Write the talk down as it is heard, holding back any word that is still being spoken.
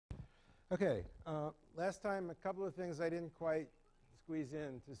Okay, last time a couple of things I didn't quite squeeze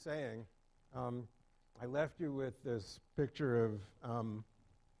into saying. I left you with this picture of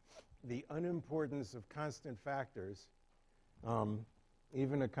the unimportance of constant factors.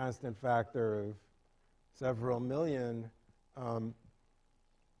 Even a constant factor of several million,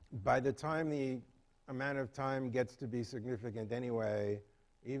 by the time the amount of time gets to be significant anyway,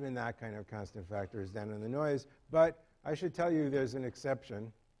 even that kind of constant factor is down in the noise. But I should tell you there's an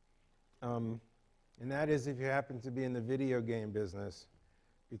exception. And that is if you happen to be in the video game business,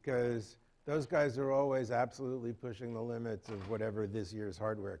 because those guys are always absolutely pushing the limits of whatever this year's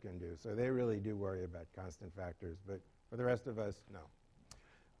hardware can do. So they really do worry about constant factors. But for the rest of us,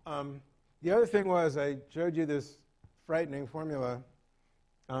 no. The other thing was I showed you this frightening formula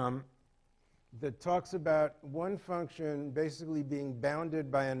that talks about one function basically being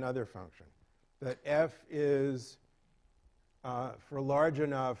bounded by another function. That f is, for large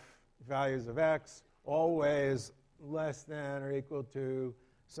enough values of x, always less than or equal to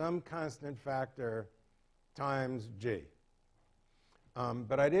some constant factor times g.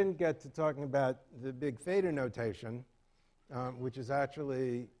 But I didn't get to talking about the big theta notation, which is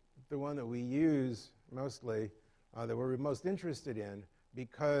actually the one that we use mostly, that we're most interested in,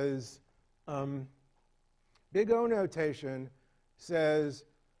 because big O notation says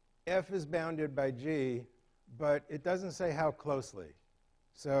f is bounded by g, but it doesn't say how closely.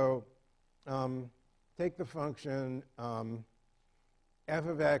 So take the function f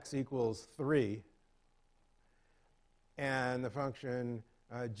of x equals 3, and the function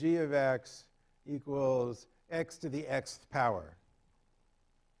g of x equals x to the xth power.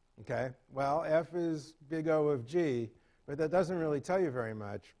 Okay? Well, f is big O of g, but that doesn't really tell you very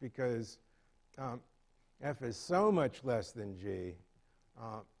much, because f is so much less than g.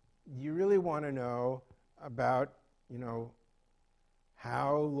 You really want to know about,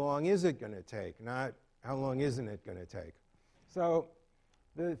 how long is it going to take, not how long isn't it going to take. So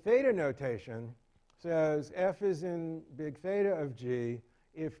the theta notation says f is in big theta of g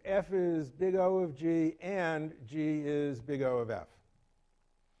if f is big O of g and g is big O of f,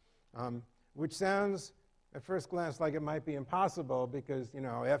 which sounds at first glance like it might be impossible because,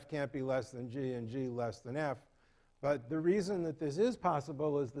 f can't be less than g and g less than f. But the reason that this is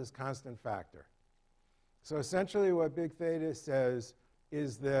possible is this constant factor. So essentially what big theta says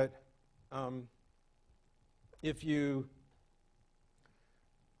is that if you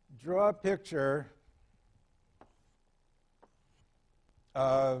draw a picture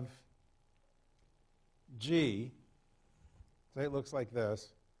of g, say it looks like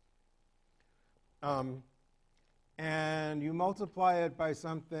this, and you multiply it by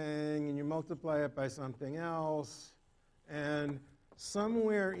something, and you multiply it by something else, and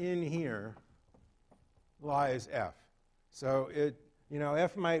somewhere in here lies f. So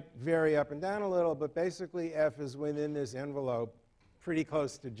f might vary up and down a little, but basically f is within this envelope pretty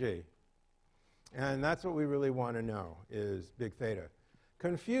close to g. And that's what we really want to know, is big theta.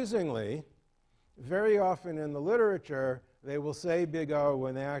 Confusingly, very often in the literature, they will say big O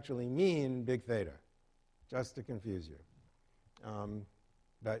when they actually mean big theta, just to confuse you.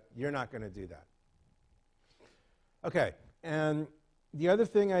 But you're not going to do that. Okay, and the other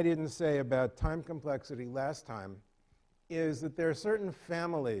thing I didn't say about time complexity last time is that there are certain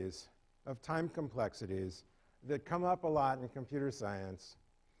families of time complexities that come up a lot in computer science.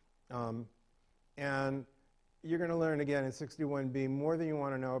 And you're going to learn again in 61B more than you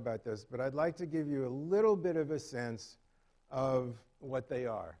want to know about this, but I'd like to give you a little bit of a sense of what they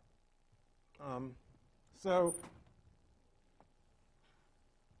are. So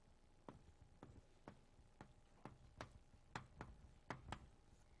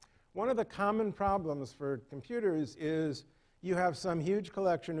one of the common problems for computers is you have some huge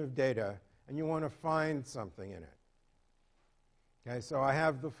collection of data and you want to find something in it. Okay, so I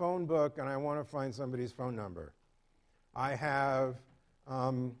have the phone book and I want to find somebody's phone number. I have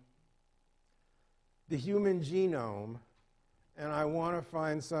the human genome and I want to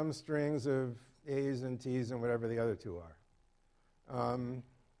find some strings of A's and T's and whatever the other two are.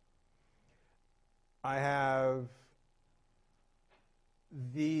 I have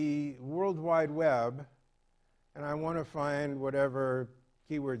the World Wide Web, and I want to find whatever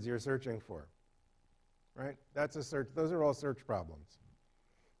keywords you're searching for. Right? That's a search. Those are all search problems.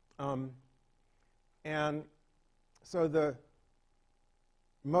 And so the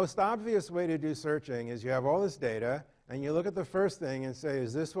most obvious way to do searching is you have all this data, and you look at the first thing and say,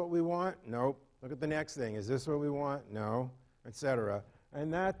 is this what we want? Nope. Look at the next thing. Is this what we want? No, et cetera.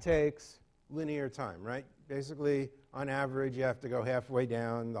 And that takes linear time, right? Basically, on average, you have to go halfway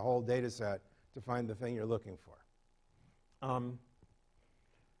down the whole data set to find the thing you're looking for.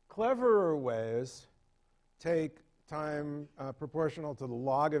 Cleverer ways take time proportional to the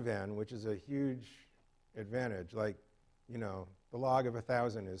log of n, which is a huge advantage. Like, you know, the log of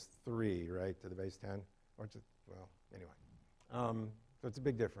 1,000 is 3, right, to the base 10? Or to, well, anyway. So it's a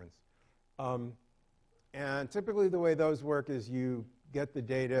big difference. And typically the way those work is you get the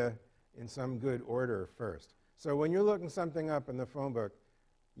data in some good order first. So when you're looking something up in the phone book,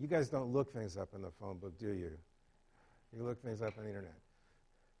 you guys don't look things up in the phone book, do you? You look things up on the internet.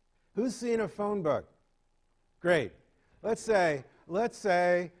 Who's seen a phone book? Great. Let's say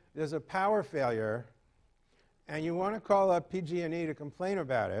there's a power failure, and you want to call up PG&E to complain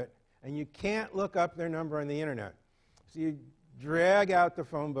about it, and you can't look up their number on the internet. So you drag out the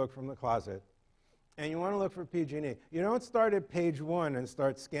phone book from the closet, and you want to look for PG&E. You don't start at page 1 and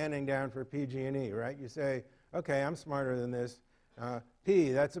start scanning down for PG&E, right? You say, okay, I'm smarter than this.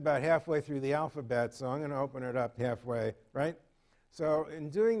 P, that's about halfway through the alphabet, so I'm going to open it up halfway, right? So in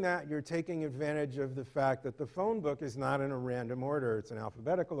doing that, you're taking advantage of the fact that the phone book is not in a random order. It's in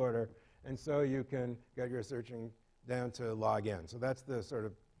alphabetical order, and so you can get your searching down to log n. So that's the sort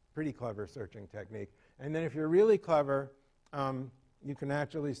of pretty clever searching technique. And then if you're really clever, you can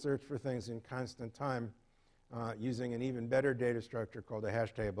actually search for things in constant time using an even better data structure called a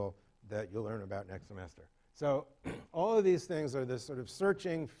hash table that you'll learn about next semester. So all of these things are this sort of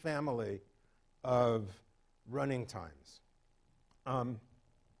searching family of running times.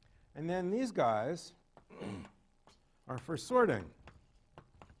 And then these guys are for sorting,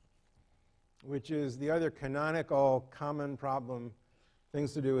 which is the other canonical common problem.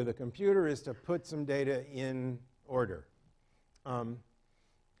 Things to do with a computer is to put some data in order.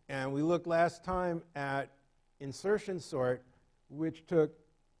 And we looked last time at insertion sort, which took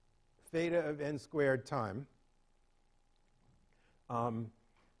theta of n squared time. And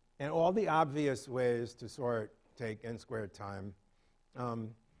all the obvious ways to sort take n squared time.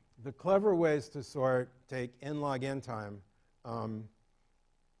 The clever ways to sort take n log n time.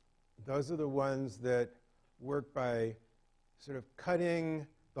 Those are the ones that work by sort of cutting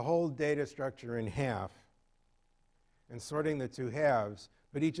the whole data structure in half and sorting the two halves.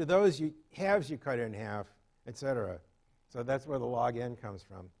 But each of those halves you cut in half, et cetera. So that's where the log n comes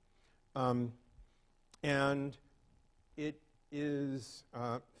from. And it is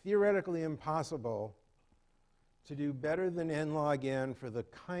theoretically impossible to do better than n log n for the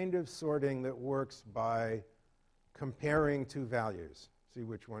kind of sorting that works by comparing two values. See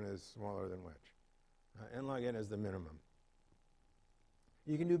which one is smaller than which. N log n is the minimum.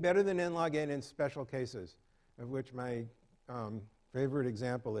 You can do better than n log n in special cases, of which my favorite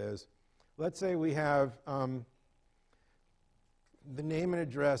example is, let's say we have the name and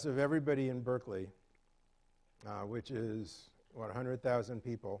address of everybody in Berkeley, which is, what, 100,000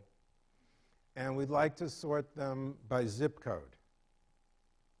 people. And we'd like to sort them by zip code.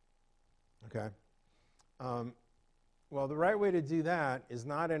 Okay? Well, the right way to do that is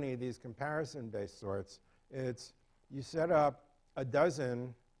not any of these comparison-based sorts. It's you set up a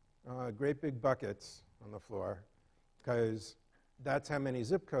dozen great big buckets on the floor, because that's how many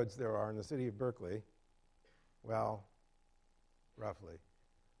zip codes there are in the city of Berkeley. Well, roughly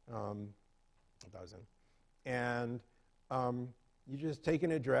a dozen. And you just take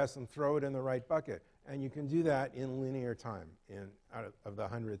an address and throw it in the right bucket. And you can do that in linear time out of the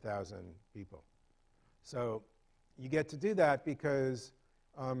 100,000 people. So you get to do that because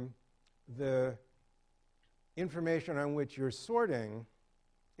the information on which you're sorting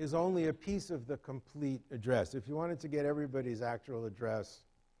is only a piece of the complete address. If you wanted to get everybody's actual address,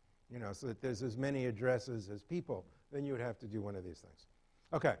 you know, so that there's as many addresses as people, then you would have to do one of these things.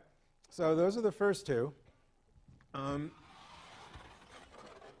 Okay, so those are the first two.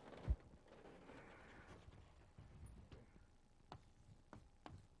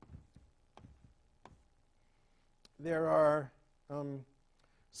 There are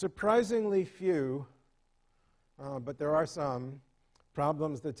surprisingly few, but there are some,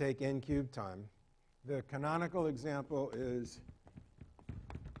 problems that take n cubed time. The canonical example is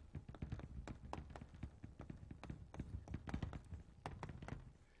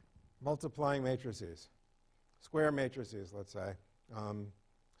multiplying matrices, square matrices, let's say.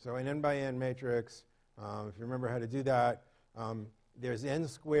 So an n by n matrix, if you remember how to do that, there's n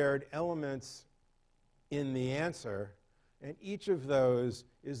squared elements in the answer, and each of those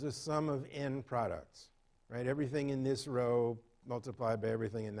is the sum of n products, right? Everything in this row multiplied by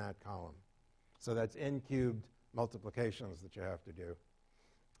everything in that column. So that's n cubed multiplications that you have to do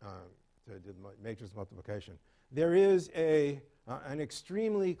to do the matrix multiplication. There is an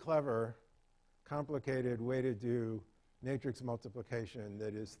extremely clever, complicated way to do matrix multiplication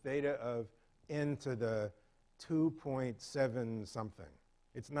that is theta of n to the 2.7 something.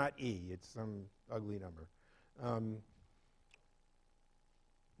 It's not E. It's some ugly number.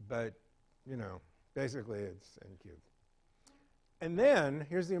 But, you know, basically it's n cubed. And then,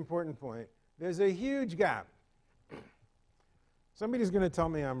 here's the important point. There's a huge gap. Somebody's going to tell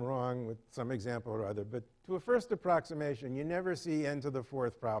me I'm wrong with some example or other, but to a first approximation, you never see n to the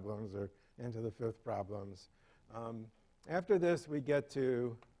fourth problems or n to the fifth problems. After this, we get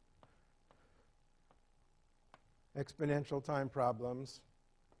to exponential time problems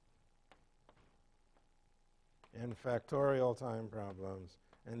and factorial time problems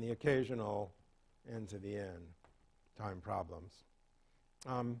and the occasional n to the n time problems.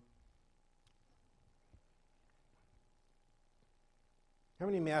 How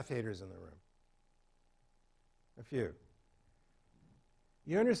many math haters in the room? A few.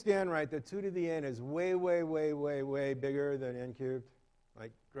 You understand, right, that 2 to the n is way, way, way, way, way bigger than n cubed?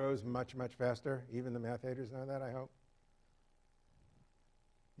 Like, grows much, much faster? Even the math haters know that, I hope.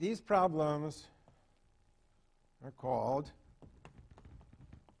 These problems are called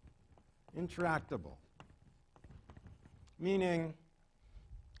intractable. Meaning,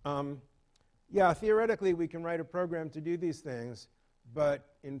 yeah, theoretically, we can write a program to do these things,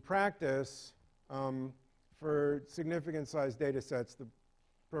 but in practice, for significant sized data sets, the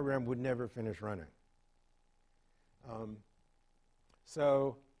program would never finish running.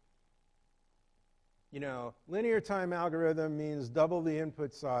 So, you know, linear time algorithm means double the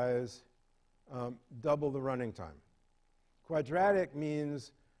input size, double the running time. Quadratic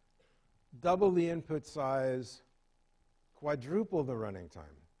means double the input size, quadruple the running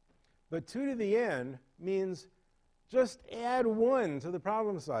time. But 2 to the n means just add 1 to the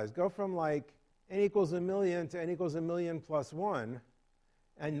problem size. Go from like n equals 1,000,000 to n equals 1,000,000 plus 1,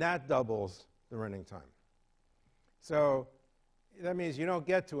 and that doubles the running time. So that means you don't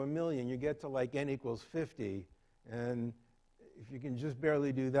get to 1,000,000, you get to like n equals 50, and if you can just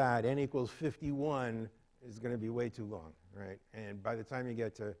barely do that, n equals 51 is going to be way too long, right? And by the time you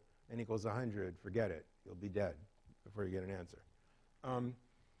get to n equals 100, forget it. You'll be dead before you get an answer.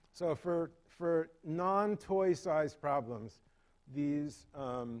 So for non-toy-sized problems, these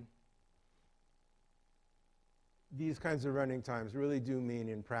kinds of running times really do mean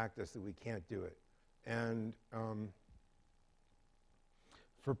in practice that we can't do it. And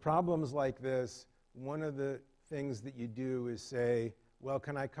for problems like this, one of the things that you do is say, well,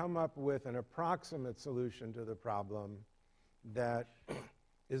 can I come up with an approximate solution to the problem that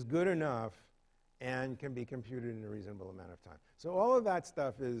is good enough and can be computed in a reasonable amount of time? So all of that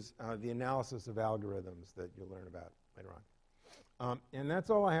stuff is the analysis of algorithms that you'll learn about later on. And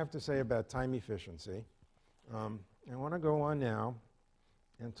that's all I have to say about time efficiency. I want to go on now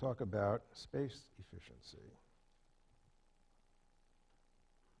and talk about space efficiency.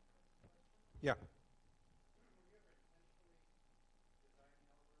 Yeah.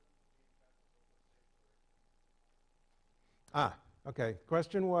 Okay.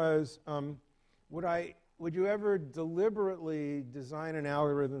 Question was, would you ever deliberately design an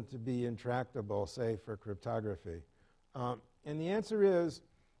algorithm to be intractable, say, for cryptography? And the answer is,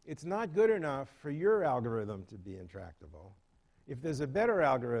 it's not good enough for your algorithm to be intractable. If there's a better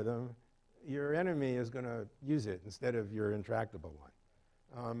algorithm, your enemy is going to use it instead of your intractable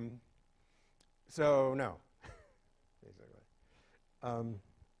one. So no, basically.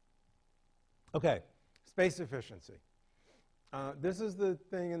 Okay, space efficiency. This is the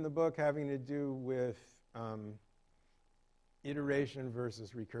thing in the book having to do with iteration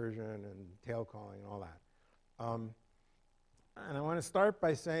versus recursion and tail calling and all that. And I want to start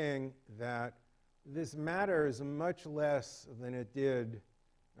by saying that this matters much less than it did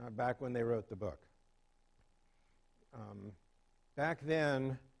back when they wrote the book. Back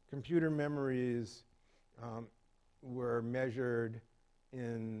then, computer memories were measured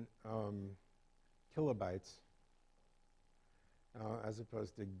in kilobytes as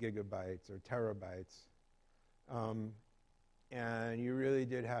opposed to gigabytes or terabytes. And you really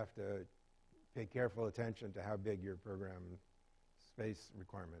did have to pay careful attention to how big your program space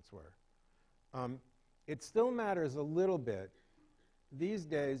requirements were. It still matters a little bit these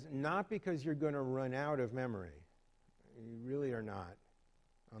days, not because you're going to run out of memory. You really are not,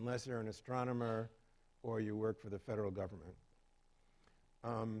 unless you're an astronomer or you work for the federal government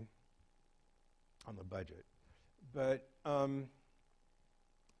on the budget. But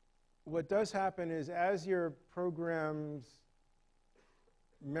what does happen is as your program's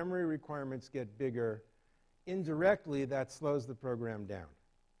memory requirements get bigger, indirectly that slows the program down.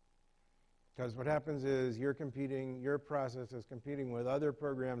 Because what happens is your process is competing with other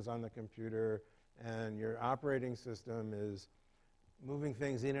programs on the computer, and your operating system is moving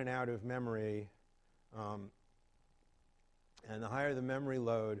things in and out of memory And the higher the memory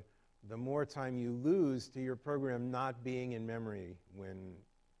load, the more time you lose to your program not being in memory when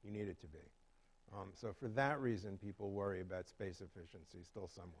you need it to be. So for that reason, people worry about space efficiency still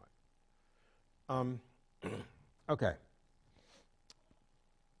somewhat. Okay.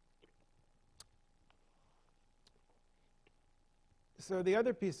 So the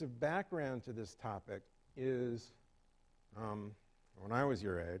other piece of background to this topic is when I was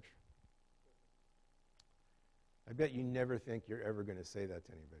your age, I bet you never think you're ever going to say that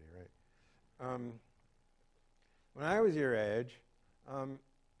to anybody, right? When I was your age,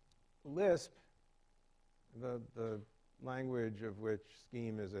 Lisp, the language of which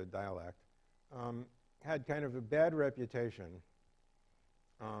Scheme is a dialect, had kind of a bad reputation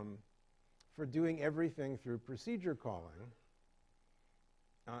for doing everything through procedure calling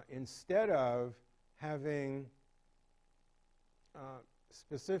instead of having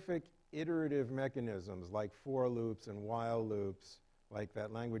specific iterative mechanisms like for loops and while loops, like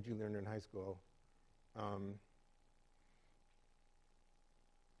that language you learned in high school,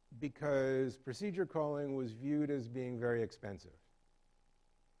 because procedure calling was viewed as being very expensive.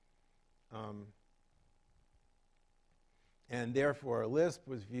 And therefore, Lisp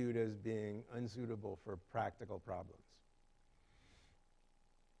was viewed as being unsuitable for practical problems.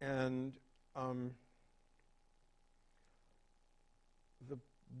 And the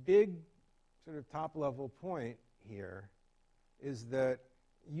big sort of top-level point here is that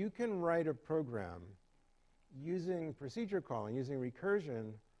you can write a program using procedure calling, using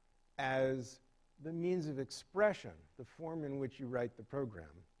recursion, as the means of expression, the form in which you write the program.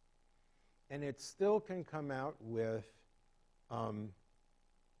 And it still can come out with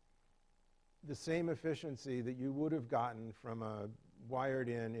the same efficiency that you would have gotten from a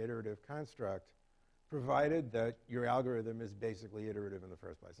wired-in iterative construct, provided that your algorithm is basically iterative in the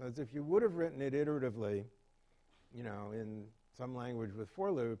first place. So as if you would have written it iteratively, you know, in some language with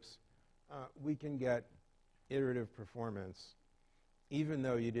for loops, we can get iterative performance even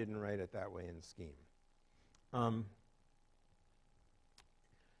though you didn't write it that way in Scheme.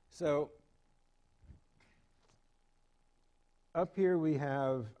 So up here we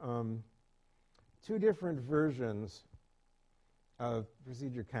have two different versions of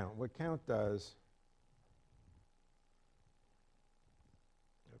procedure count. What count does,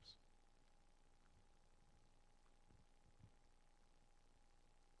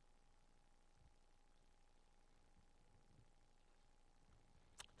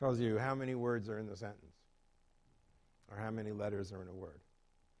 tells you how many words are in the sentence, or how many letters are in a word.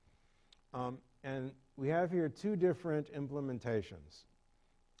 And we have here two different implementations.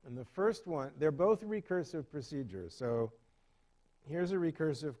 And the first one, they're both recursive procedures. So here's a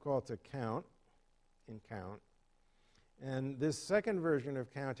recursive call to count in count. And this second version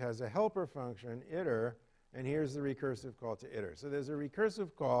of count has a helper function, iter, and here's the recursive call to iter. So there's a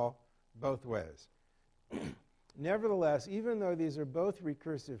recursive call both ways. Nevertheless, even though these are both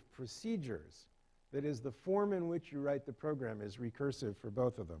recursive procedures, that is, the form in which you write the program is recursive for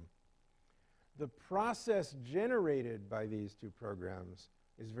both of them, the process generated by these two programs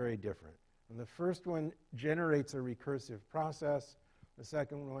is very different. And the first one generates a recursive process. The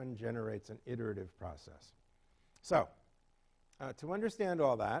second one generates an iterative process. So to understand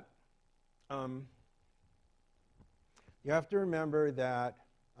all that, you have to remember that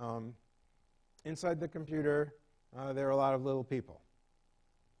inside the computer, there are a lot of little people,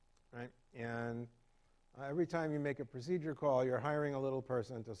 right? And every time you make a procedure call, you're hiring a little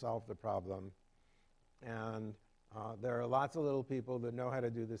person to solve the problem. And there are lots of little people that know how to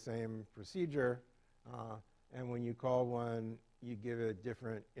do the same procedure. And when you call one, you give it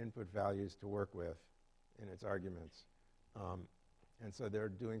different input values to work with in its arguments. And so they're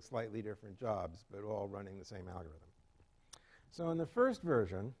doing slightly different jobs, but all running the same algorithm. So in the first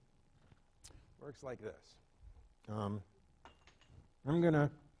version, it works like this. I'm going to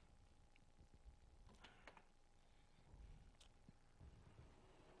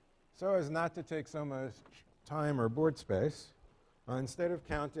so as not to take so much time or board space, instead of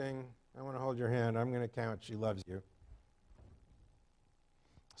counting, I want to hold your hand, I'm going to count she loves you.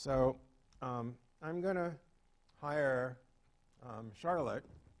 So I'm going to hire Charlotte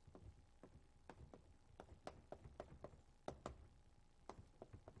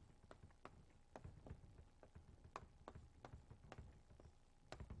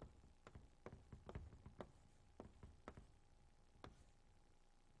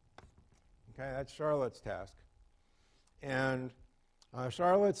Okay, that's Charlotte's task. And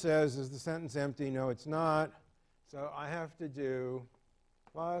Charlotte says, is the sentence empty? No, it's not. So I have to do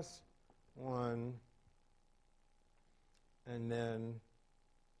 +1 and then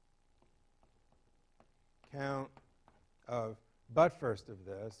count of but first of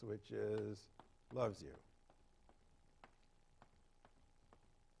this, which is loves you.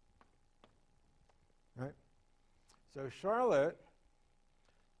 Right? So Charlotte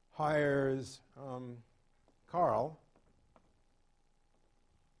hires Carl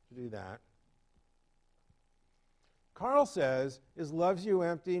to do that. Carl says, is loves you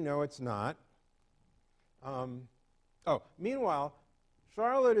empty? No, it's not. Meanwhile,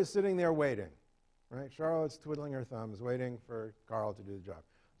 Charlotte is sitting there waiting. Right? Charlotte's twiddling her thumbs, waiting for Carl to do the job.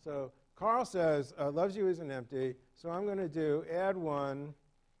 So Carl says, loves you isn't empty, so I'm going to do add 1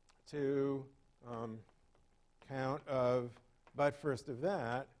 to count of but first of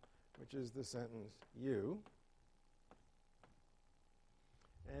that, which is the sentence you.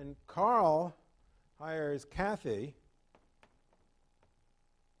 And Carl hires Kathy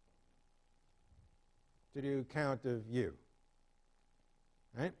to do count of you.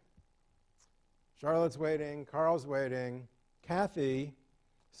 Right? Charlotte's waiting, Carl's waiting. Kathy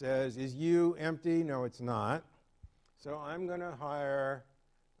says, is you empty? No, it's not. So I'm going to hire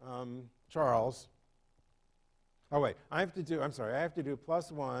Charles. Oh, wait, I have to do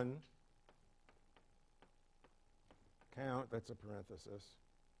plus 1 count, that's a parenthesis,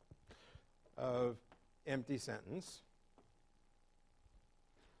 of empty sentence,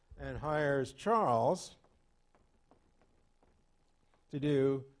 and hires Charles to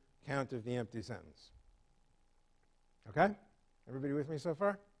do count of the empty sentence. Okay? Everybody with me so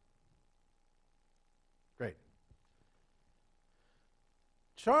far? Great.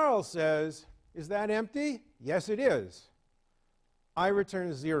 Charles says, is that empty? Yes, it is. I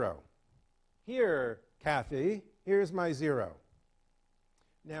return 0. Here, Kathy, here's my 0.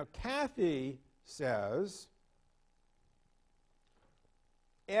 Now, Kathy says,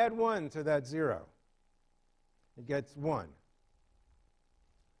 add 1 to that 0. It gets 1.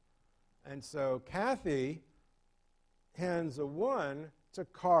 And so Kathy hands a 1 to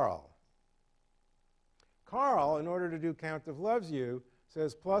Carl. Carl, in order to do count of loves you,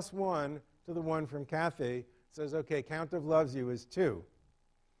 says plus 1 to the 1 from Kathy, says, okay, count of loves you is 2.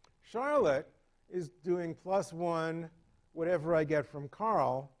 Charlotte is doing plus 1, whatever I get from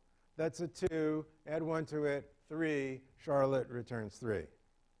Carl. That's a 2. Add 1 to it, 3. Charlotte returns 3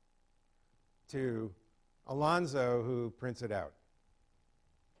 to Alonzo, who prints it out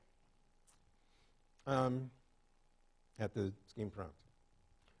at the scheme prompt.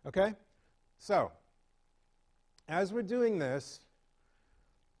 Okay? So, as we're doing this,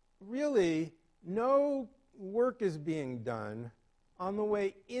 really no work is being done on the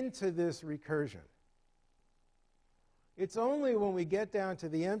way into this recursion. It's only when we get down to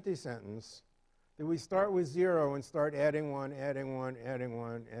the empty sentence that we start with 0 and start adding 1, adding 1, adding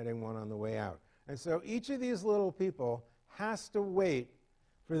 1, adding 1 on the way out. And so each of these little people has to wait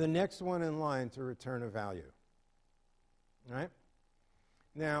for the next one in line to return a value. All right?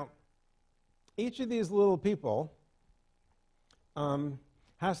 Now, each of these little people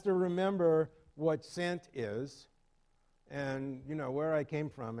has to remember what cent is and, you know, where I came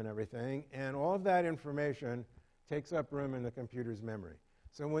from and everything. And all of that information takes up room in the computer's memory.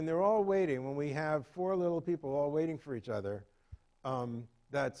 So when they're all waiting, when we have 4 little people all waiting for each other,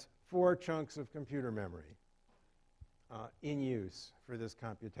 that's 4 chunks of computer memory in use for this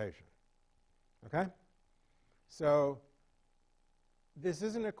computation. Okay? So this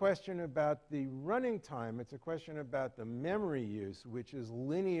isn't a question about the running time. It's a question about the memory use, which is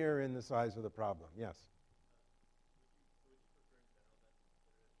linear in the size of the problem. Yes?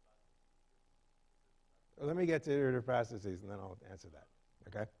 Let me get to iterative processes, and then I'll answer that.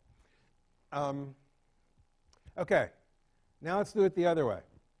 Okay? Okay. Now let's do it the other way.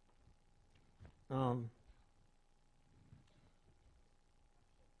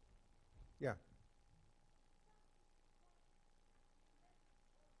 Yeah.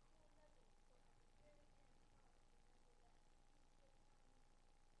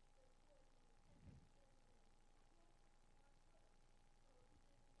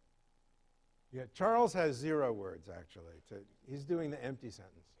 Yeah, Charles has 0 words, actually. He's doing the empty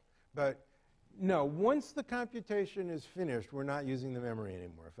sentence. But no, once the computation is finished, we're not using the memory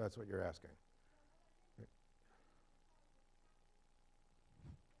anymore, if that's what you're asking.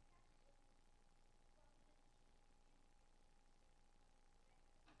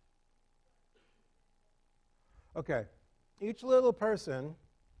 Okay, each little person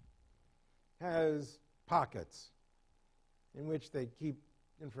has pockets in which they keep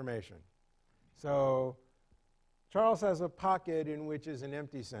information. So Charles has a pocket in which is an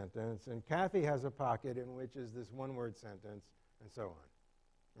empty sentence, and Kathy has a pocket in which is this one-word sentence, and so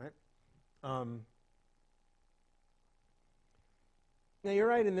on. Right? Now, you're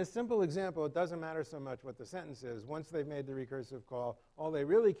right. In this simple example, it doesn't matter so much what the sentence is. Once they've made the recursive call, all they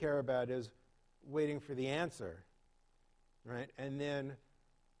really care about is waiting for the answer, right? And then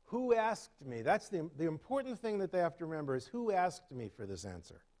who asked me? That's the important thing that they have to remember is who asked me for this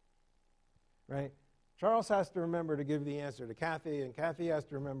answer, right? Charles has to remember to give the answer to Kathy, and Kathy has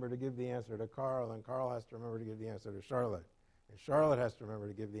to remember to give the answer to Carl, and Carl has to remember to give the answer to Charlotte, and Charlotte has to remember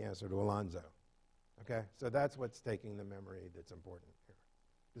to give the answer to Alonzo. Okay? So that's what's taking the memory that's important here.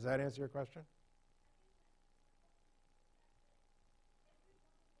 Does that answer your question?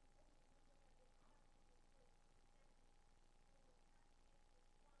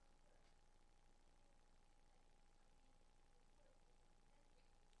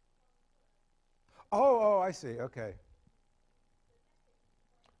 Oh, I see. Okay.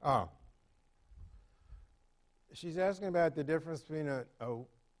 Oh. She's asking about the difference between a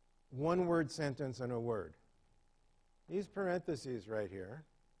one-word sentence and a word. These parentheses right here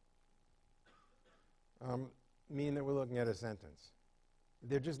mean that we're looking at a sentence.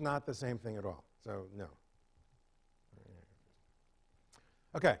 They're just not the same thing at all. So, no.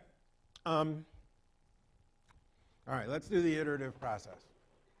 Okay. All right, let's do the iterative process.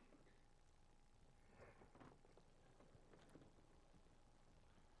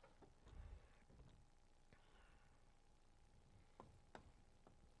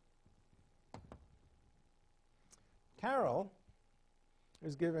 Carol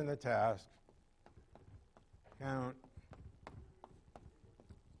is given the task, count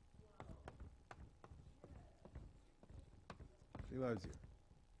she loves you.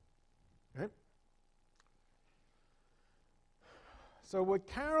 Right? So what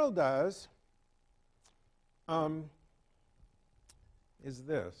Carol does is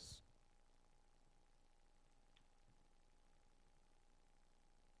this.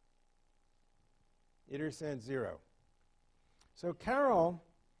 Iter sent 0. So Carol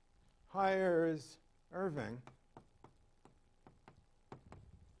hires Irving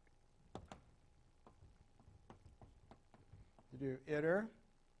to do iter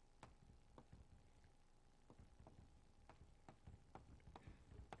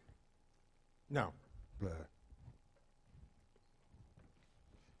no. Blah.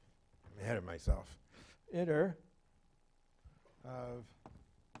 I'm ahead of myself. Iter of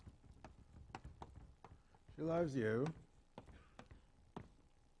she loves you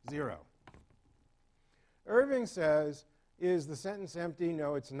 0. Irving says, is the sentence empty?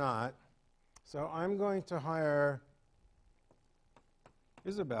 No, it's not. So I'm going to hire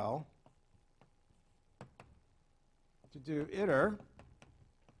Isabel to do iter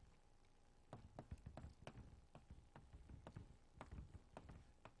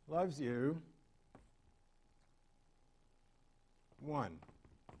loves you 1.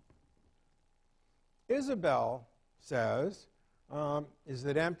 Isabel says, is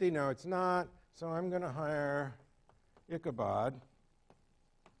it empty? No, it's not. So I'm going to hire Ichabod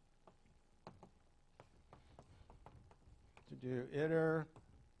to do iter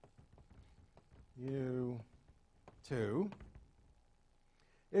u2.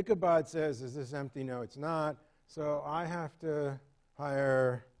 Ichabod says, is this empty? No, it's not. So I have to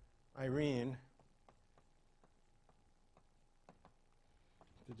hire Irene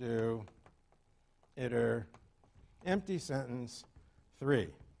to do iter empty sentence 3.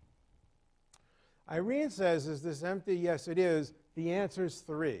 Irene says, is this empty? Yes, it is. The answer is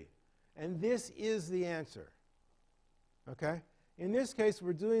 3. And this is the answer. Okay? In this case,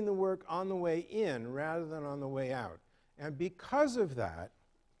 we're doing the work on the way in rather than on the way out. And because of that,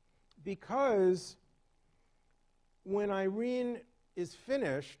 because when Irene is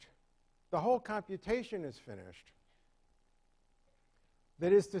finished, the whole computation is finished.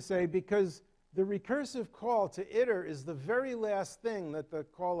 That is to say, because the recursive call to iter is the very last thing that the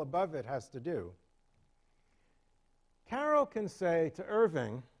call above it has to do. Carol can say to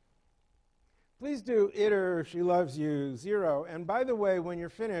Irving, please do iter she loves you 0. And by the way, when you're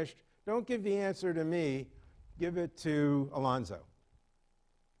finished, don't give the answer to me. Give it to Alonzo.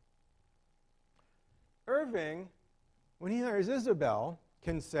 Irving, when he hires Isabel,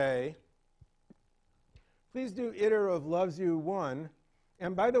 can say, please do iter of loves you 1.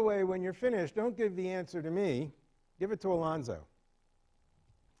 And by the way, when you're finished, don't give the answer to me. Give it to Alonzo.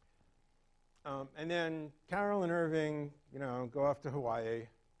 And then Carol and Irving, go off to Hawaii.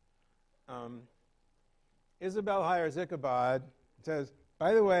 Isabel hires Ichabod. Says,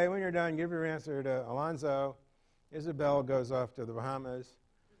 by the way, when you're done, give your answer to Alonzo. Isabel goes off to the Bahamas.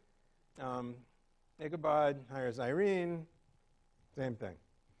 Ichabod hires Irene. Same thing.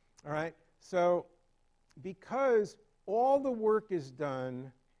 All right? So because all the work is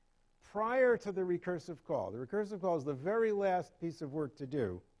done prior to the recursive call. The recursive call is the very last piece of work to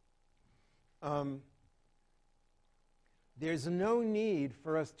do. There's no need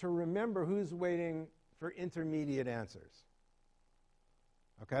for us to remember who's waiting for intermediate answers.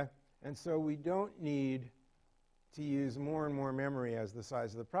 Okay? And so we don't need to use more and more memory as the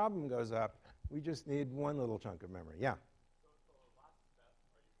size of the problem goes up. We just need one little chunk of memory. Yeah? So for the last step,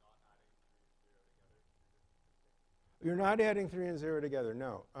 are you not adding 3 and 0 together? You're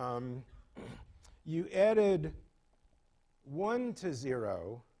not adding 3 and 0 together, no. You added 1 to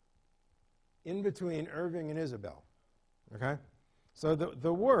 0 in between Irving and Isabel. Okay? So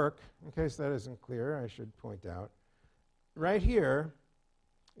the work, in case that isn't clear, I should point out, right here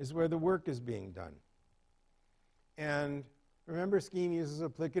is where the work is being done. And remember, scheme uses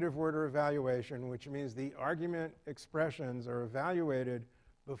applicative order evaluation, which means the argument expressions are evaluated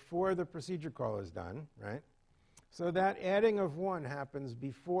before the procedure call is done, right? So that adding of 1 happens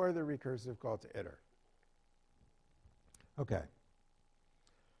before the recursive call to iter. Okay.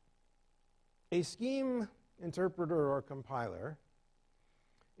 A scheme interpreter or compiler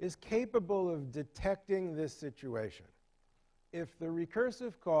is capable of detecting this situation. If the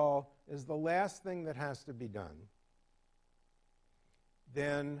recursive call is the last thing that has to be done,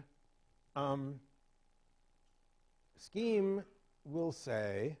 then scheme will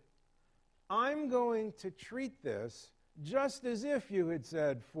say, I'm going to treat this just as if you had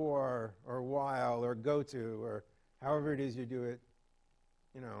said for or while or go to or however it is you do it,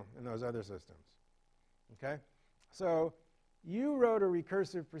 in those other systems. Okay? So you wrote a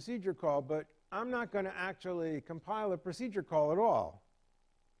recursive procedure call, but I'm not going to actually compile a procedure call at all.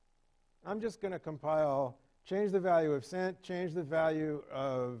 I'm just going to compile, change the value of sent, change the value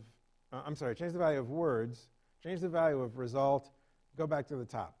of, change the value of words, change the value of result, go back to the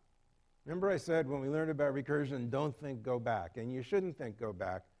top. Remember I said when we learned about recursion, don't think go back. And you shouldn't think go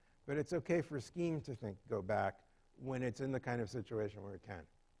back, but it's okay for scheme to think go back when it's in the kind of situation where it can.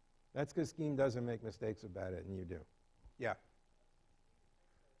 That's because scheme doesn't make mistakes about it, and you do. Yeah?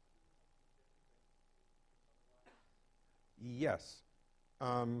 Yes.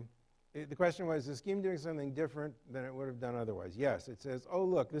 The question was, is scheme doing something different than it would have done otherwise? Yes. It says, oh,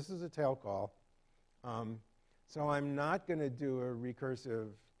 look, this is a tail call. So I'm not going to do a recursive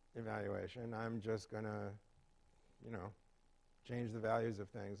evaluation. I'm just going to, change the values of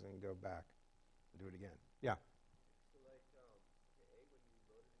things and go back and do it again. Yeah? So like, A, when you load it into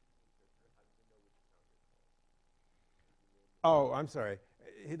the interpreter, how does it know which count you're calling? Oh, I'm sorry.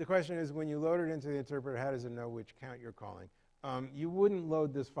 The question is, when you load it into the interpreter, how does it know which count you're calling? You wouldn't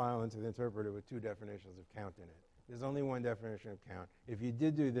load this file into the interpreter with 2 definitions of count in it. There's only 1 definition of count. If you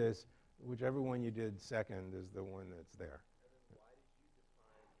did do this, whichever one you did second is the one that's there. And then why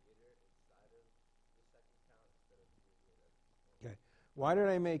did you define iter inside of the second count instead of doing it as a Okay. Why did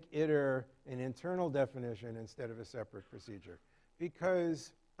I make iter an internal definition instead of a separate procedure?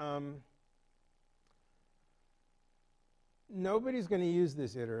 Because nobody's going to use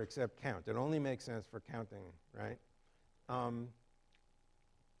this iter except count. It only makes sense for counting, right?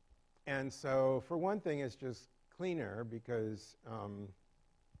 And so for one thing, it's just cleaner because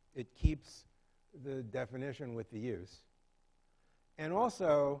it keeps the definition with the use. And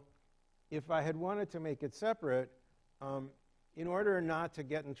also, if I had wanted to make it separate, in order not to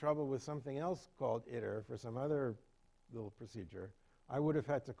get in trouble with something else called iter for some other little procedure, I would have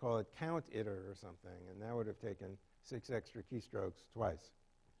had to call it count iter or something, and that would have taken 6 extra keystrokes twice.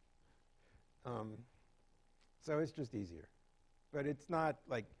 So it's just easier. But it's not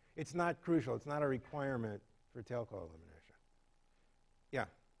crucial. It's not a requirement for tail call elimination. Yeah?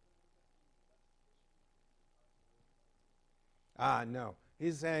 No.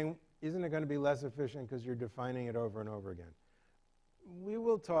 He's saying, isn't it going to be less efficient because you're defining it over and over again? We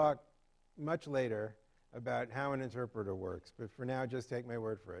will talk much later about how an interpreter works, but for now, just take my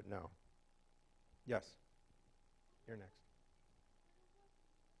word for it. No. Yes? You're next.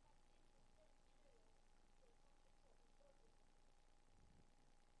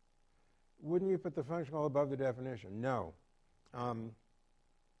 Wouldn't you put the function call above the definition? No.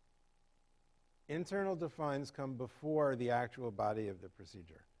 Internal defines come before the actual body of the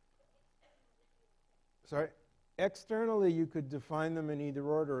procedure. Sorry? Externally, you could define them in either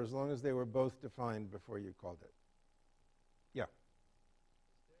order as long as they were both defined before you called it. Yeah?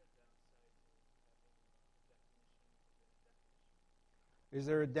 Is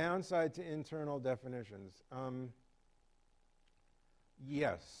there a downside to internal definitions?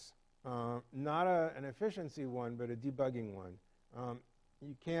 Yes. Not an efficiency one, but a debugging one.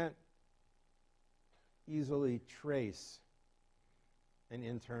 You can't easily trace an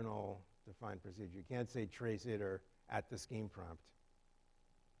internal defined procedure. You can't say trace iter at the scheme prompt.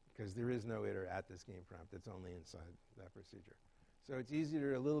 because there is no iter at the scheme prompt. It's only inside that procedure. So it's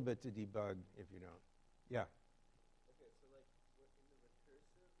easier a little bit to debug if you don't. Yeah? Okay, so like in the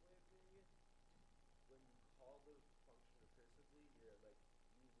recursive way of doing it, when you call the function recursively, you're like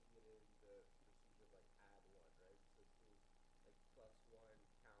using it in the procedure of like add one, right? So to like plus one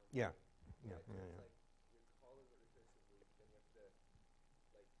count. Yeah. Right? Yeah. So Yeah, it's yeah. like you're calling it recursively, then you have to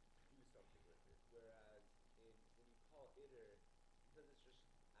like do something with it. Whereas when you call iter, because it's just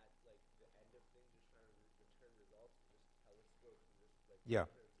at like the end of things, just trying to return results, you just telescope and just like Yeah.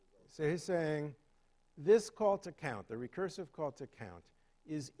 returns results. So he's saying this call to count, the recursive call to count,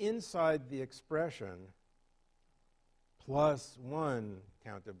 is inside the expression plus one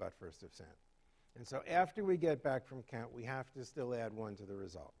counted but first of sent. And so after we get back from count, we have to still add one to the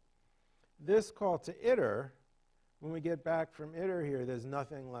result. This call to iter, when we get back from iter here, there's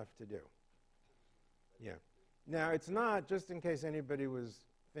nothing left to do. Yeah. Now, it's not, just in case anybody was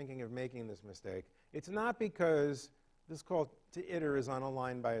thinking of making this mistake, it's not because this call to iter is on a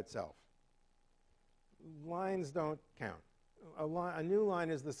line by itself. Lines don't count. A new line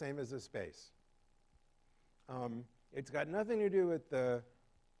is the same as a space. It's got nothing to do with the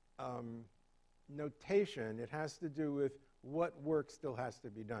notation. It has to do with what work still has to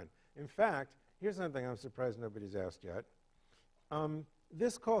be done. In fact, here's something I'm surprised nobody's asked yet.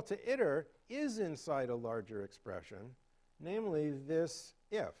 This call to iter is inside a larger expression, namely this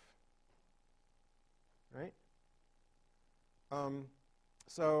if. Right?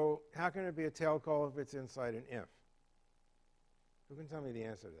 So how can it be a tail call if it's inside an if? Who can tell me the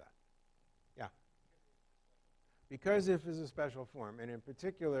answer to that? Yeah. Because if is a special form, and in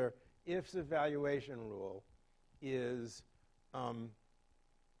particular, if's evaluation rule is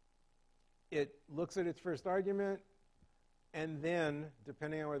it looks at its first argument, and then,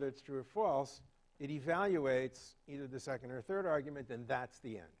 depending on whether it's true or false, it evaluates either the second or third argument, and that's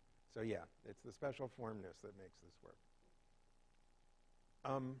the end. So yeah, it's the special formness that makes this work.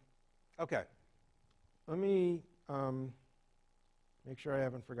 Okay. Let me make sure I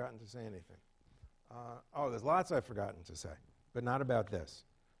haven't forgotten to say anything. Oh, there's lots I've forgotten to say, but not about this.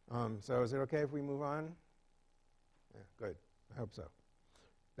 So is it okay if we move on? Yeah, good. I hope so.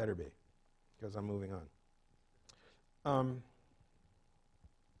 Better be, because I'm moving on.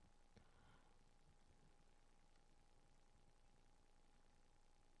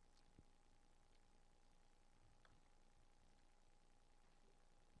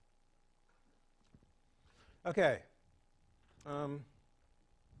 Okay.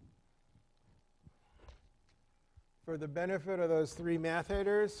 For the benefit of those three math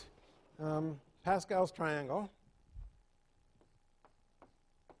haters, Pascal's triangle.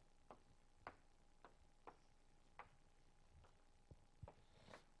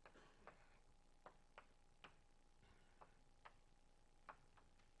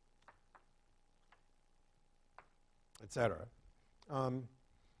 Etc.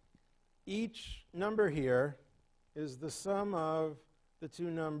 Each number here is the sum of the two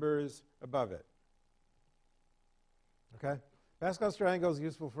numbers above it. Okay? Pascal's triangle is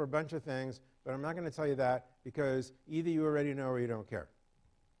useful for a bunch of things, but I'm not going to tell you that because either you already know or you don't care.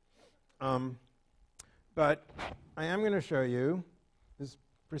 But I am going to show you this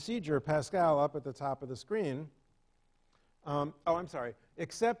procedure, Pascal, up at the top of the screen. Oh, I'm sorry.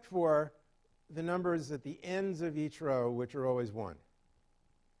 Except for the numbers at the ends of each row, which are always 1.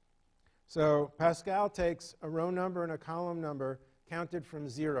 So Pascal takes a row number and a column number counted from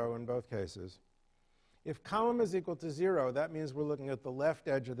 0 in both cases. If column is equal to 0, that means we're looking at the left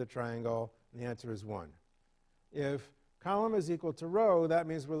edge of the triangle, and the answer is 1. If column is equal to row, that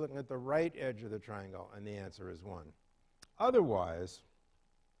means we're looking at the right edge of the triangle, and the answer is 1. Otherwise,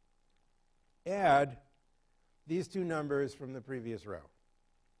 add these two numbers from the previous row.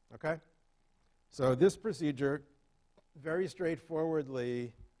 Okay? So this procedure very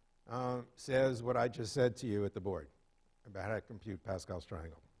straightforwardly says what I just said to you at the board about how to compute Pascal's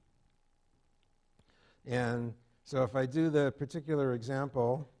triangle. And so if I do the particular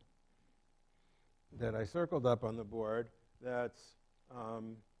example that I circled up on the board, that's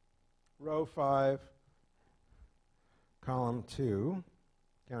row 5, column 2,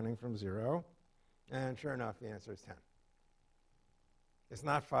 counting from 0. And sure enough, the answer is 10. It's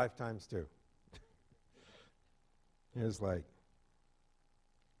not 5 times 2. It's like,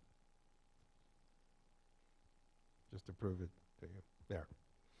 just to prove it to you. There.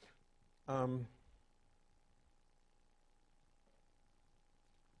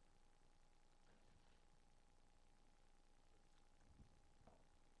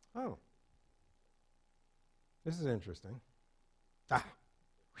 Oh. This is interesting. Ah.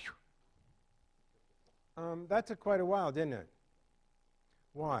 That took quite a while, didn't it?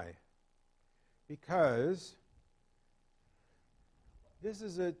 Why? Because this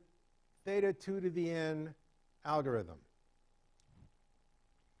is a theta 2 to the n algorithm.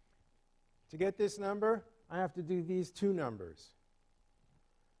 To get this number, I have to do these two numbers.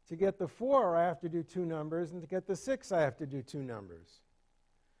 To get the 4, I have to do two numbers, and to get the 6, I have to do two numbers.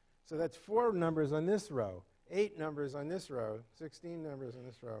 So that's 4 numbers on this row, 8 numbers on this row, 16 numbers on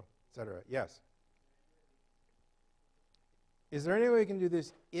this row, etc. Yes? Is there any way we can do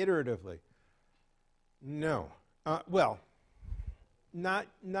this iteratively? No. Well, not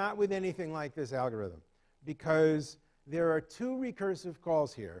with anything like this algorithm, because there are two recursive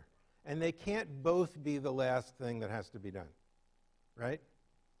calls here, and they can't both be the last thing that has to be done, right?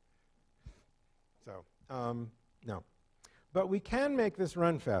 So, no. But we can make this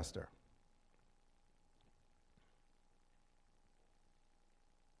run faster.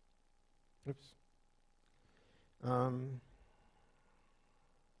 Oops.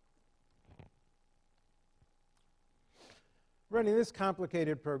 Running this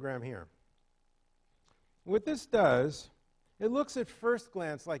complicated program here. What this does, it looks at first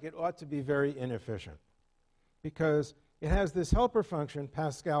glance like it ought to be very inefficient, because it has this helper function,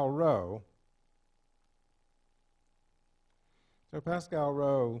 Pascal row. So Pascal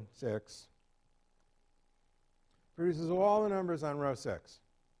row 6 produces all the numbers on row 6.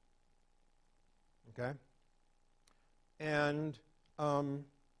 Okay? And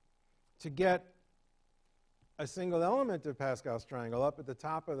to get a single element of Pascal's triangle up at the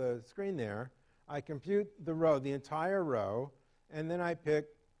top of the screen there, I compute the row, the entire row, and then I pick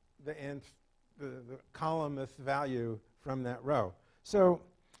the columnist value from that row. So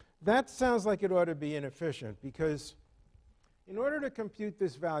that sounds like it ought to be inefficient, because in order to compute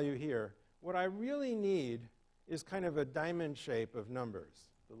this value here, what I really need is kind of a diamond shape of numbers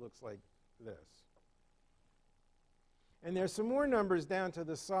that looks like this. And there's some more numbers down to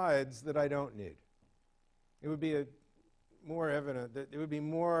the sides that I don't need. It would be more evident that it would be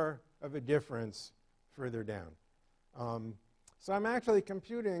more of a difference further down. So I'm actually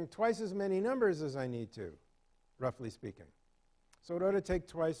computing twice as many numbers as I need to, roughly speaking. So it ought to take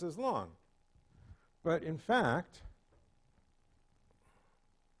twice as long. But in fact,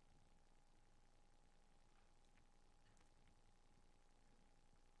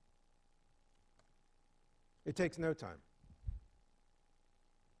 it takes no time.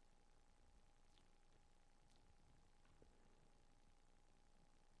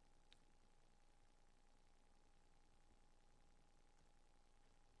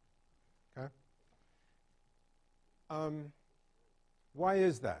 Okay? Why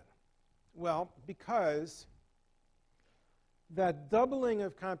is that? Well, because that doubling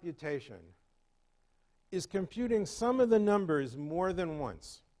of computation is computing some of the numbers more than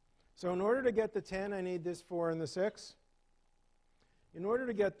once. So in order to get the 10, I need this 4 and the 6. In order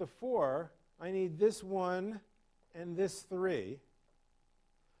to get the 4, I need this 1 and this 3.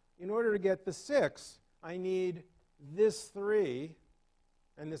 In order to get the 6, I need this 3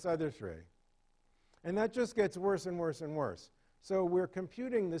 and this other 3. And that just gets worse and worse and worse. So we're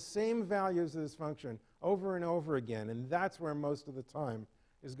computing the same values of this function over and over again, and that's where most of the time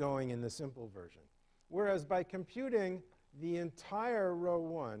is going in the simple version. Whereas by computing the entire row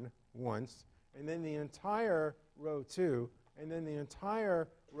 1 once, and then the entire row 2, and then the entire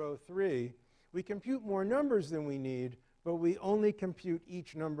row 3, we compute more numbers than we need, but we only compute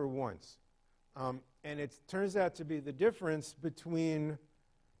each number once. And it turns out to be the difference between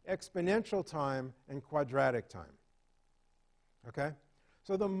exponential time and quadratic time. Okay?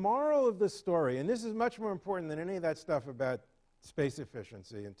 So the moral of the story, and this is much more important than any of that stuff about space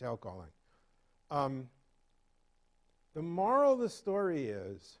efficiency and tail calling. The moral of the story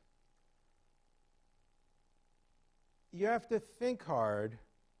is you have to think hard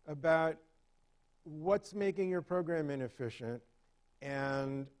about what's making your program inefficient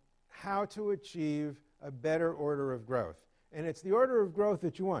and how to achieve a better order of growth. And it's the order of growth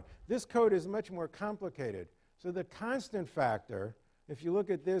that you want. This code is much more complicated. So the constant factor, if you look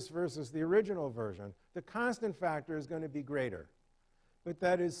at this versus the original version, the constant factor is going to be greater. But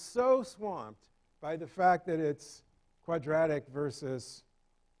that is so swamped by the fact that it's quadratic versus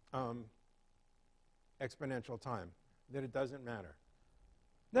exponential time that it doesn't matter.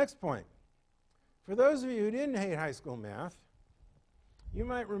 Next point. For those of you who didn't hate high school math, you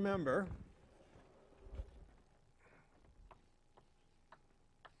might remember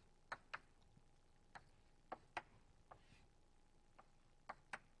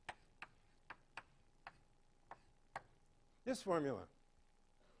this formula,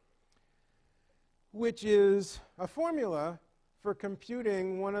 which is a formula for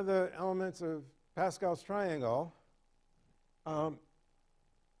computing one of the elements of Pascal's triangle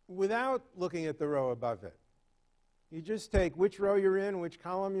without looking at the row above it. You just take which row you're in, which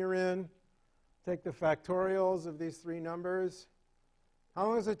column you're in, take the factorials of these three numbers. How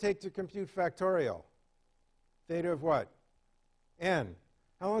long does it take to compute factorial? Theta of what? N.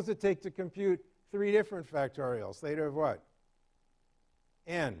 How long does it take to compute three different factorials? Theta of what?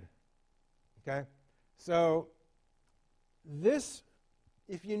 N. Okay? So this,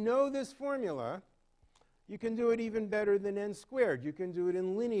 if you know this formula, you can do it even better than n squared. You can do it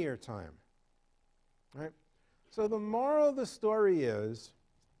in linear time. Right? So the moral of the story is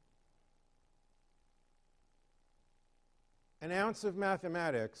an ounce of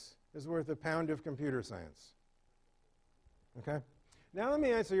mathematics is worth a pound of computer science. Okay? Now let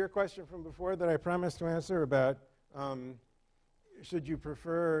me answer your question from before that I promised to answer about should you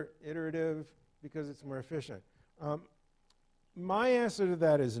prefer iterative because it's more efficient. My answer to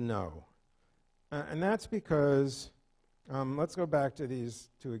that is no. And that's because, let's go back to these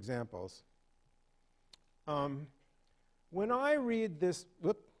two examples. When I read this,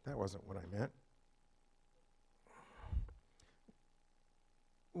 whoop, that wasn't what I meant.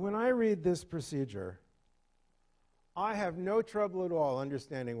 When I read this procedure, I have no trouble at all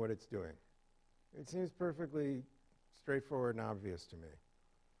understanding what it's doing. It seems perfectly straightforward and obvious to me.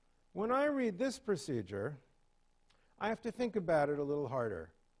 When I read this procedure, I have to think about it a little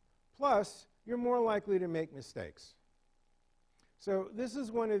harder. Plus, you're more likely to make mistakes. So this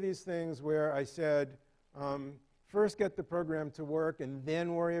is one of these things where I said, first get the program to work and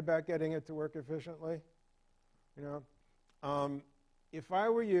then worry about getting it to work efficiently. You know, if I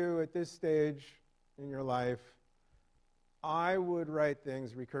were you at this stage in your life, I would write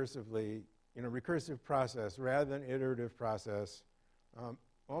things recursively, in a recursive process rather than iterative process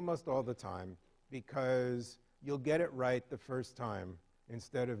almost all the time, because you'll get it right the first time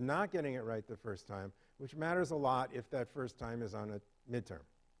instead of not getting it right the first time, which matters a lot if that first time is on a midterm.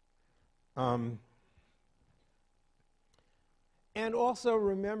 And also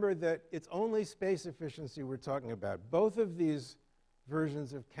remember that it's only space efficiency we're talking about. Both of these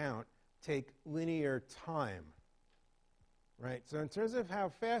versions of count take linear time, right? So in terms of how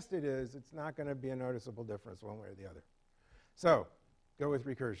fast it is, it's not going to be a noticeable difference one way or the other. So go with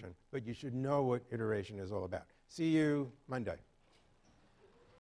recursion, but you should know what iteration is all about. See you Monday.